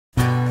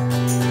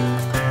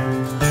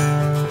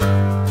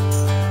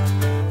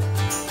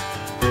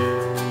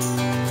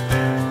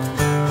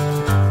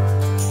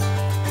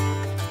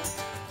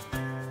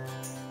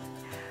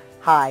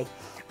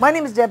My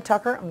name is Deb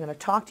Tucker. I'm going to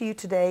talk to you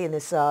today in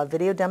this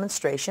video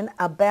demonstration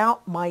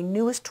about my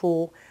newest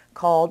tool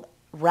called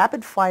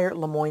Rapid Fire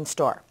Lemoyne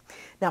Star.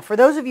 Now, for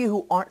those of you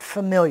who aren't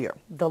familiar,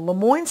 the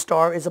Lemoyne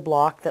Star is a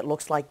block that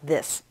looks like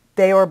this.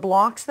 They are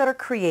blocks that are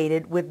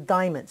created with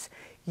diamonds.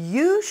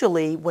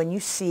 Usually when you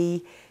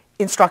see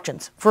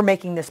instructions for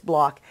making this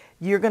block,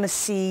 you're going to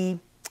see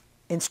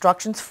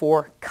instructions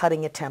for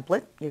cutting a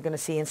template. You're going to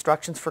see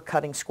instructions for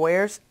cutting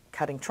squares,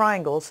 cutting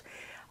triangles,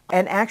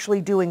 and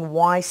actually doing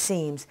Y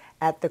seams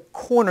at the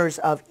corners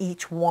of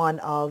each one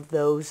of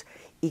those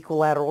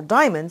equilateral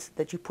diamonds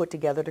that you put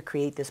together to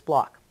create this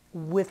block.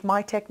 With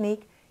my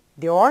technique,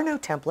 there are no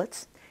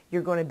templates.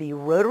 You're going to be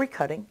rotary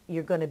cutting.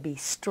 You're going to be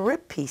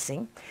strip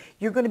piecing.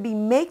 You're going to be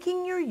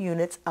making your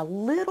units a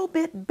little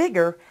bit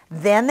bigger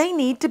than they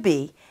need to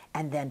be,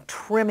 and then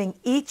trimming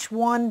each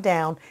one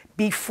down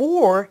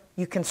before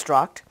you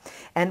construct.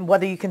 And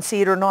whether you can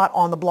see it or not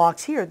on the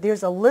blocks here,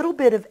 there's a little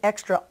bit of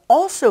extra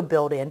also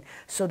built in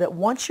so that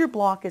once your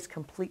block is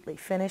completely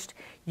finished,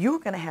 you're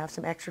going to have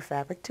some extra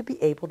fabric to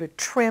be able to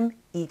trim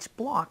each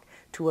block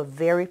to a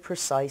very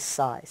precise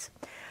size.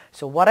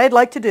 So what I'd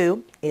like to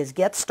do is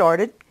get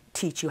started,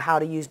 teach you how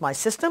to use my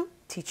system,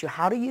 teach you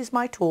how to use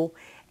my tool,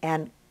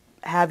 and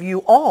have you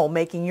all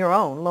making your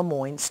own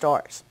Lemoyne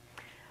stars.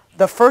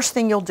 The first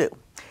thing you'll do,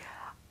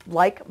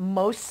 like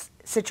most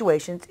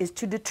situations, is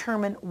to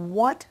determine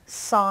what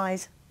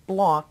size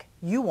block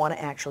you want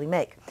to actually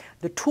make.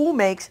 The tool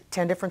makes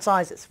 10 different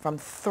sizes, from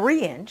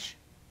 3-inch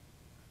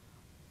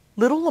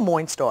little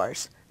Lemoyne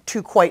stars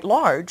to quite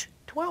large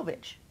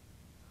 12-inch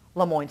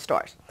Lemoyne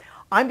stars.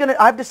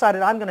 I've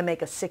decided I'm going to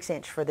make a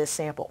 6-inch for this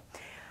sample.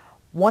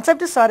 Once I've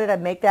decided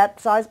I'd make that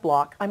size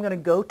block, I'm going to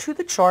go to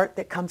the chart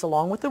that comes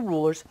along with the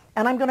rulers,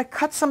 and I'm going to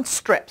cut some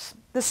strips.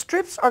 The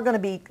strips are going to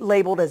be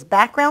labeled as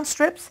background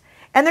strips,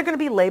 and they're going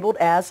to be labeled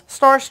as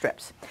star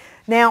strips.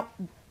 Now,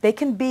 they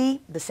can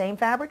be the same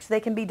fabrics, they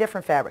can be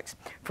different fabrics.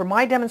 For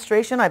my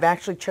demonstration, I've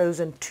actually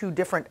chosen 2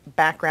 different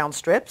background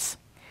strips,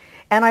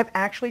 and I've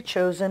actually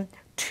chosen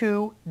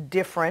 2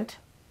 different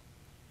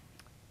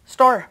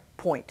star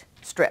point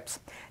strips.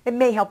 It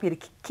may help you to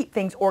keep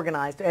things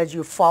organized as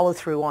you follow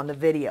through on the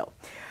video.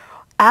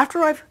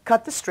 After I've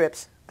cut the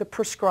strips, the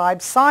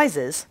prescribed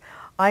sizes,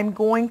 I'm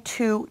going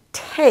to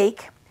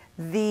take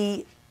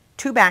the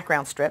 2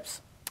 background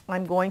strips.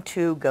 I'm going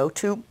to go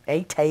to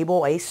a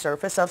table, a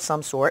surface of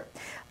some sort,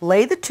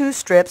 lay the 2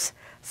 strips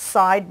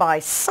side by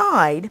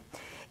side,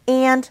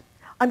 and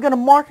I'm going to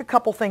mark a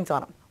couple things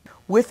on them.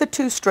 With the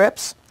 2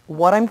 strips,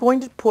 what I'm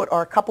going to put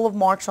are a couple of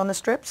marks on the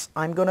strips.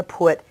 I'm going to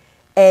put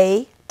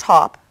A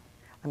top.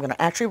 I'm going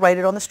to actually write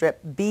it on the strip,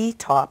 B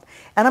top,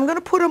 and I'm going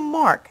to put a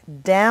mark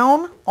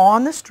down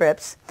on the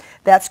strips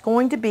that's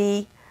going to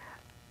be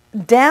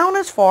down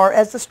as far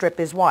as the strip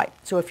is wide.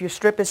 So if your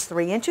strip is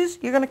 3 inches,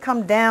 you're going to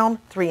come down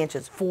 3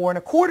 inches. 4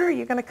 1/4,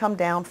 you're going to come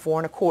down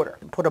 4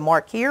 1/4. Put a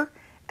mark here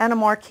and a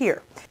mark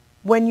here.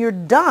 When you're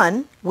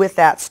done with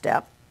that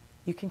step,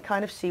 you can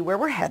kind of see where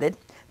we're headed.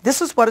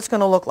 This is what it's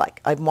going to look like.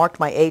 I've marked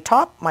my A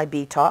top, my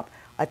B top.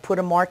 I put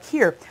a mark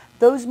here.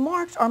 Those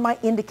marks are my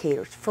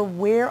indicators for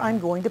where I'm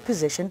going to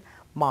position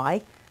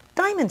my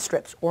diamond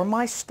strips or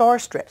my star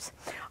strips.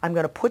 I'm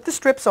going to put the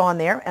strips on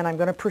there, and I'm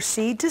going to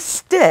proceed to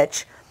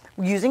stitch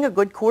using a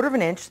good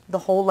 1/4 inch the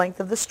whole length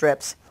of the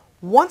strips.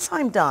 Once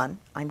I'm done,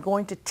 I'm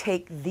going to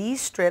take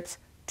these strips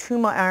to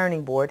my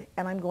ironing board,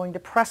 and I'm going to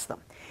press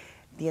them.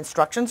 The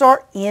instructions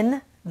are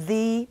in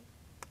the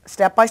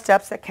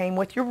step-by-steps that came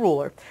with your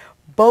ruler.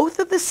 Both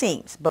of the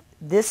seams, both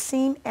this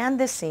seam and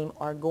this seam,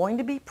 are going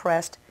to be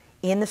pressed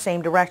in the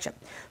same direction.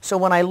 So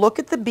when I look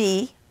at the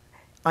B,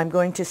 I'm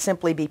going to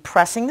simply be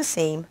pressing the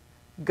seam,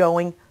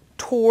 going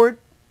toward,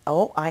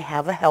 oh, I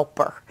have a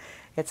helper.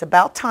 It's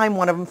about time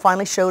one of them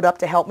finally showed up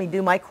to help me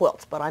do my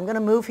quilts, but I'm going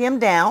to move him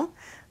down.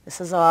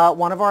 This is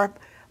one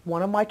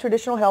of my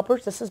traditional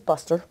helpers. This is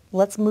Buster.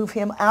 Let's move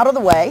him out of the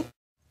way,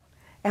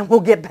 and we'll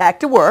get back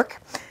to work.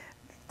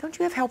 Don't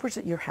you have helpers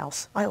at your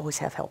house? I always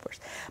have helpers.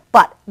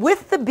 But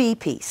with the B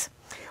piece,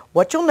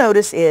 what you'll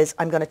notice is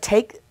I'm going to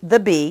take the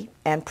B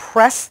and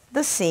press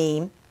the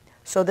seam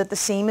so that the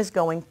seam is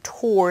going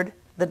toward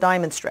the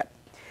diamond strip.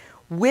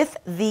 With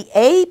the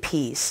A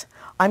piece,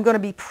 I'm going to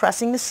be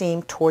pressing the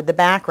seam toward the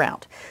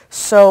background.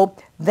 So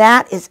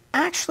that is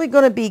actually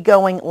going to be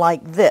going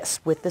like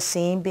this, with the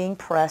seam being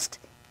pressed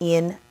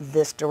in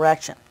this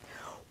direction.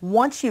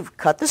 Once you've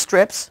cut the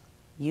strips,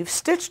 you've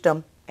stitched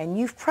them, and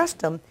you've pressed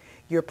them,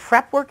 your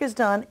prep work is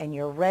done, and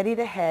you're ready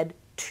to head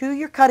to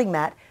your cutting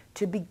mat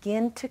to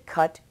begin to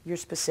cut your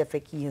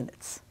specific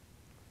units.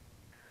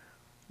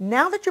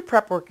 Now that your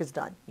prep work is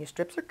done, your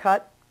strips are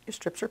cut, your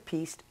strips are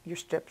pieced, your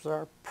strips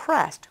are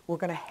pressed, we're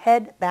going to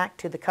head back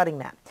to the cutting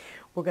mat.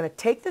 We're going to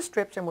take the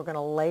strips and we're going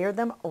to layer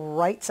them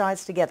right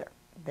sides together.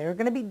 They're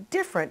going to be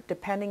different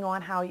depending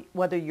on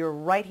whether you're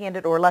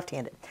right-handed or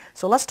left-handed.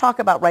 So let's talk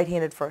about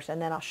right-handed first,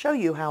 and then I'll show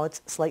you how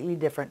it's slightly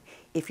different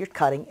if you're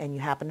cutting and you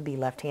happen to be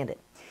left-handed.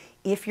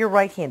 If you're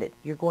right-handed,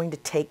 you're going to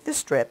take the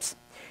strips,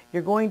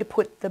 you're going to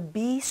put the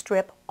B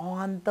strip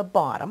on the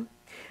bottom,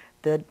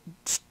 the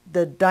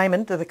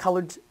diamond, the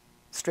colored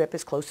strip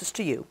is closest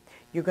to you.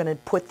 You're going to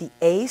put the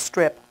A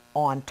strip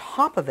on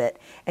top of it,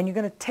 and you're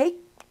going to take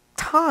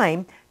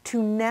time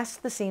to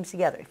nest the seams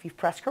together. If you've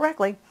pressed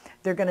correctly,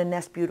 they're going to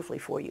nest beautifully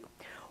for you.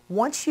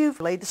 Once you've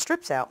laid the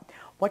strips out,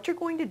 what you're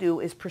going to do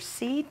is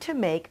proceed to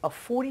make a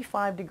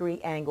 45-degree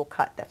angle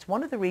cut. That's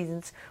one of the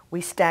reasons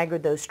we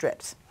staggered those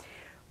strips.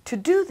 To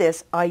do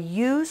this, I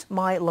use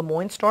my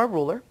Lemoyne Star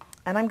ruler,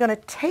 and I'm going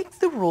to take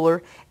the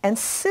ruler and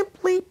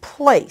simply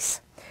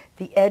place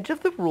the edge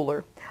of the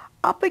ruler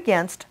up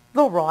against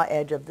the raw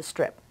edge of the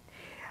strip.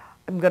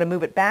 I'm going to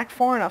move it back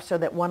far enough so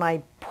that when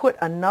I put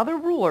another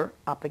ruler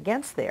up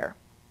against there,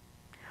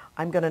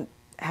 I'm going to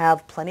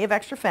have plenty of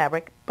extra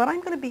fabric, but I'm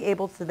going to be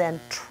able to then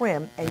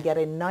trim and get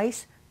a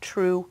nice,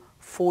 true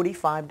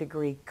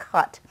 45-degree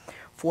cut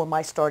for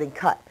my starting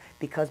cut,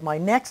 because my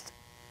next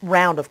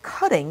round of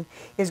cutting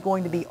is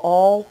going to be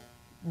all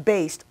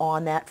based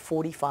on that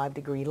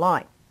 45-degree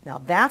line.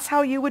 Now that's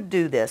how you would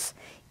do this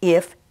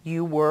if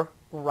you were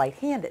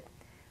right-handed.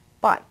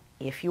 But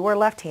if you are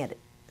left-handed,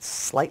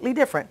 slightly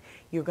different.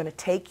 You're going to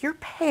take your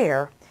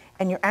pair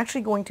and you're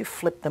actually going to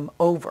flip them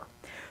over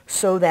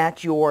so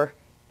that your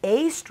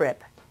A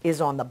strip is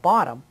on the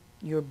bottom,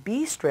 your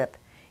B strip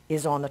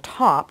is on the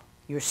top,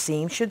 your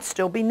seam should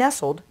still be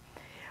nestled,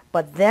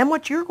 but then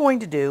what you're going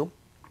to do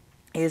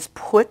is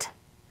put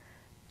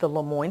the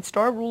Lemoyne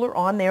Star ruler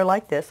on there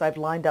like this. I've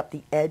lined up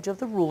the edge of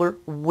the ruler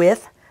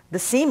with the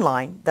seam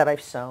line that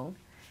I've sewn.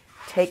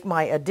 Take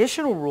my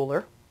additional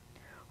ruler,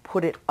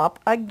 put it up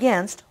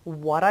against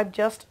what I've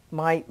just,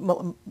 my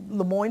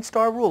Lemoyne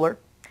Star ruler,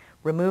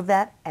 remove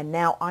that, and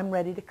now I'm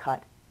ready to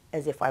cut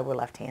as if I were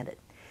left-handed.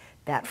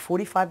 That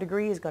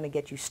 45-degree is going to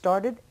get you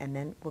started, and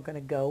then we're going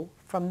to go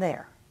from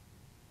there.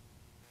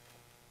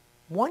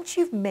 Once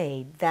you've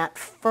made that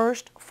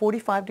first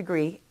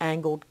 45-degree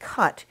angled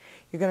cut,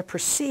 you're going to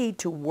proceed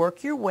to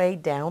work your way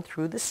down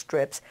through the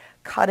strips,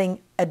 cutting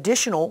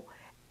additional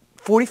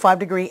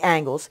 45-degree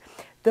angles.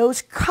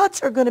 Those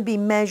cuts are going to be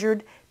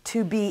measured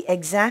to be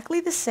exactly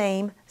the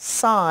same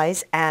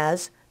size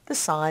as the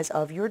size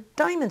of your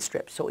diamond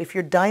strips. So if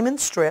your diamond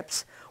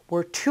strips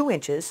were 2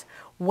 inches,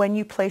 when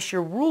you place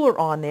your ruler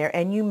on there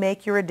and you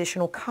make your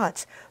additional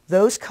cuts,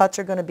 those cuts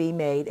are going to be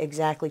made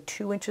exactly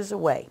 2 inches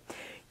away.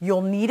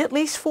 You'll need at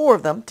least 4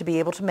 of them to be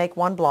able to make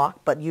one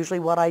block, but usually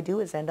what I do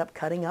is end up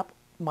cutting up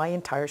my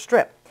entire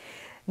strip.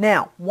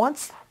 Now,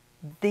 once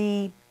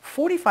the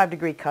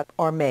 45-degree cuts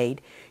are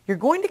made, you're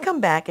going to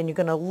come back and you're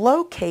going to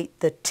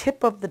locate the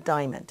tip of the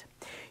diamond.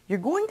 You're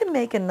going to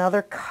make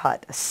another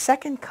cut, a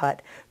second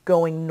cut,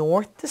 going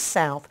north to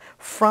south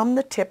from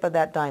the tip of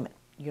that diamond.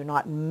 You're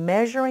not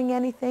measuring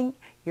anything.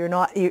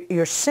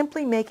 You're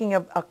simply making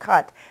a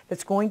cut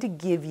that's going to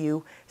give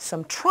you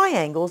some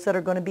triangles that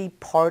are going to be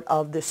part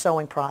of the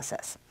sewing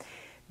process.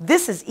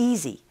 This is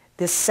easy,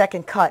 this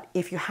second cut,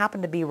 if you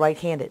happen to be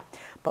right-handed.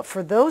 But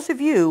for those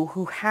of you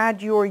who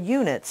had your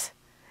units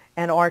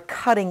and are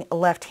cutting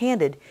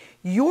left-handed,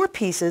 your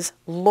pieces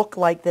look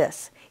like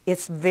this.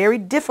 It's very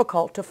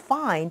difficult to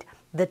find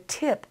the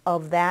tip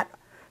of that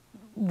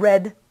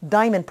red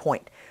diamond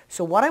point.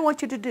 So what I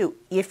want you to do,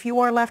 if you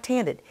are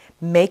left-handed,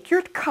 make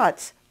your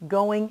cuts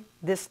going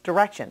this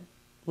direction,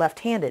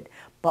 left-handed.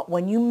 But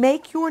when you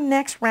make your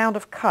next round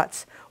of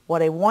cuts,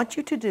 what I want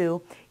you to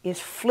do is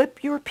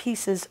flip your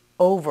pieces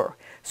over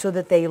so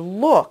that they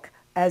look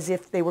as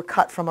if they were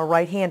cut from a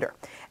right-hander.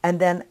 And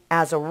then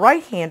as a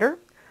right-hander,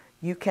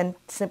 you can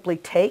simply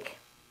take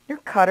your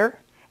cutter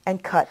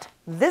and cut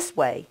this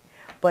way.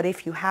 But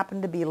if you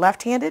happen to be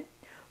left-handed,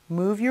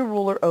 move your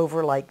ruler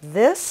over like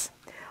this.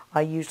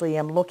 I usually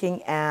am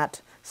looking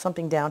at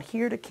something down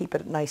here to keep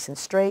it nice and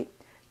straight.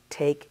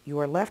 Take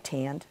your left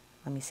hand,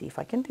 let me see if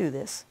I can do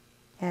this,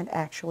 and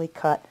actually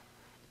cut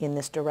in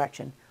this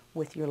direction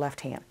with your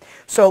left hand.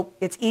 So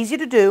it's easy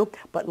to do,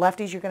 but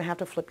lefties, you're going to have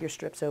to flip your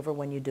strips over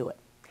when you do it.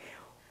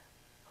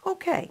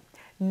 Okay,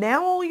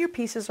 now all your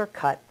pieces are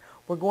cut.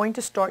 We're going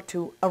to start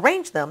to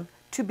arrange them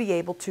to be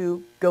able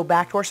to go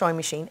back to our sewing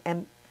machine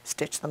and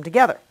stitch them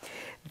together.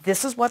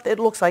 This is what it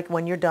looks like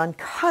when you're done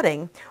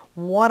cutting.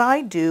 What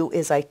I do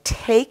is I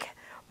take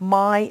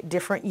my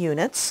different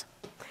units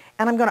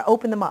and I'm going to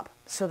open them up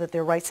so that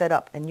they're right side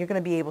up, and you're going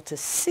to be able to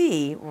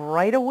see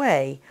right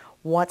away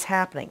what's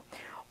happening.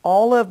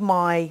 All of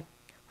my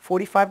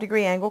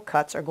 45-degree angle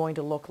cuts are going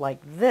to look like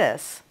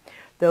this.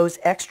 Those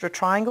extra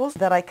triangles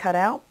that I cut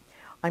out,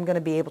 I'm going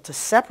to be able to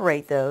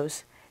separate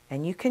those,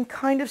 and you can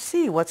kind of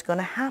see what's going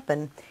to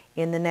happen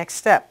in the next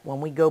step.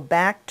 When we go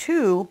back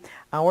to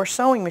our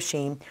sewing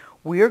machine,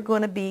 we're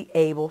going to be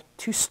able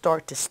to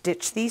start to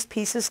stitch these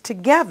pieces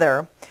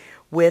together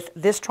with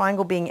this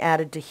triangle being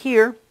added to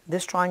here,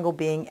 this triangle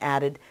being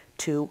added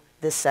to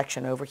this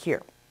section over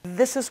here.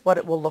 This is what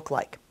it will look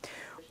like.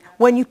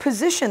 When you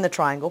position the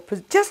triangle,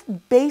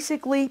 just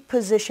basically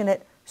position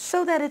it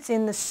so that it's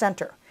in the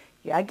center.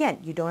 Again,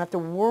 you don't have to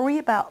worry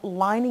about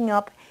lining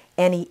up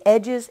any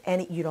edges,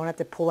 you don't have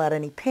to pull out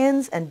any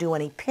pins and do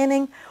any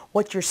pinning.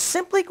 What you're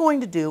simply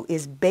going to do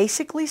is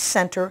basically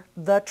center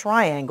the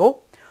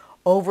triangle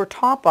over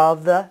top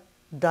of the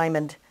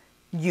diamond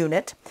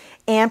unit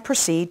and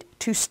proceed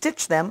to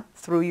stitch them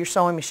through your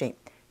sewing machine.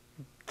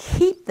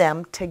 Keep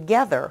them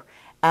together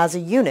as a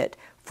unit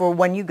for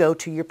when you go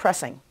to your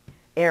pressing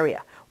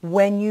area.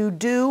 When you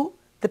do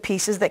the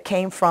pieces that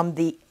came from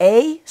the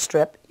A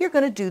strip, you're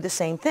going to do the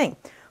same thing.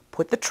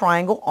 Put the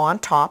triangle on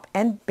top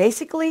and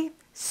basically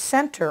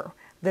center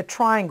the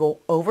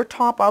triangle over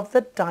top of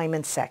the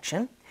diamond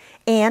section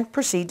and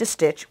proceed to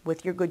stitch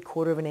with your good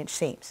 1/4 inch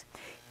seams.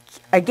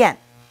 Again,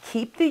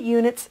 keep the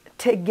units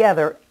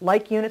together,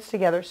 like units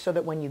together, so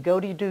that when you go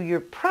to do your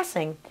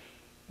pressing,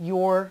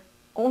 you're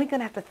only going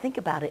to have to think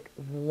about it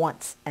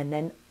once, and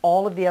then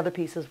all of the other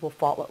pieces will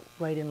follow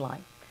right in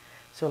line.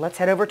 So let's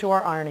head over to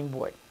our ironing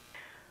board.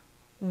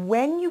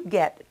 When you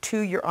get to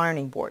your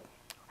ironing board,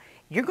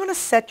 you're going to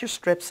set your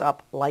strips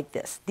up like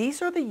this.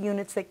 These are the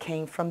units that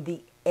came from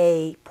the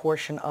A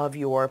portion of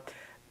your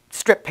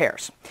strip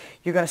pairs.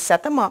 You're going to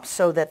set them up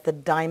so that the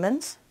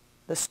diamonds,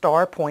 the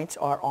star points,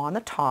 are on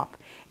the top,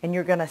 and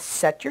you're going to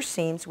set your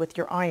seams with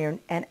your iron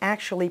and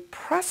actually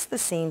press the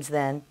seams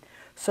then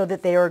so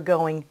that they are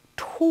going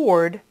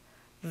toward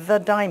the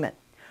diamond.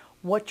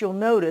 What you'll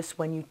notice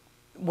when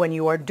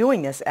you are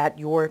doing this at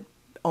your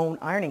own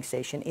ironing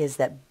station is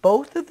that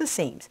both of the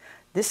seams,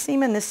 this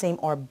seam and this seam,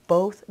 are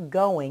both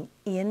going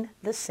in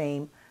the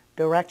same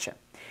direction.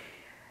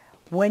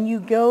 When you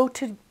go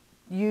to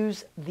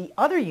use the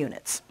other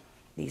units,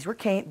 these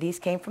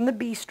came from the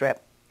B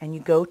strip, and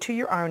you go to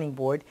your ironing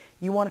board,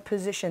 you want to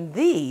position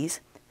these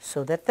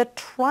so that the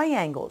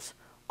triangles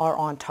are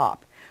on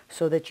top,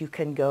 so that you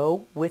can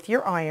go with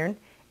your iron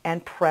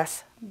and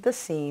press the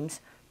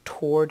seams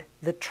toward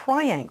the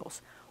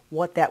triangles.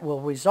 What that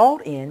will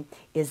result in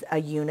is a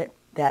unit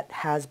that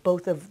has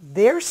both of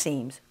their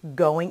seams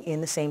going in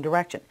the same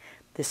direction.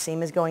 This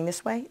seam is going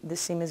this way, this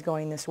seam is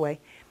going this way.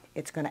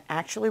 It's going to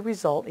actually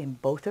result in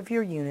both of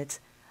your units,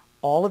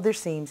 all of their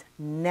seams,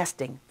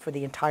 nesting for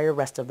the entire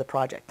rest of the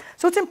project.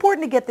 So it's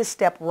important to get this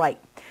step right.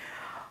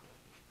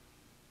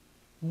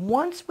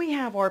 Once we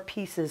have our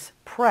pieces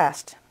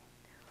pressed,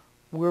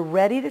 we're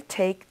ready to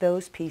take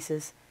those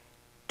pieces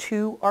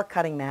to our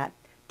cutting mat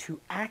to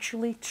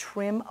actually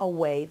trim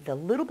away the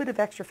little bit of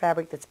extra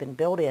fabric that's been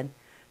built in,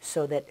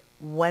 so that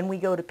when we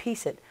go to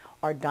piece it,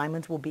 our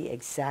diamonds will be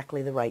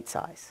exactly the right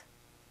size.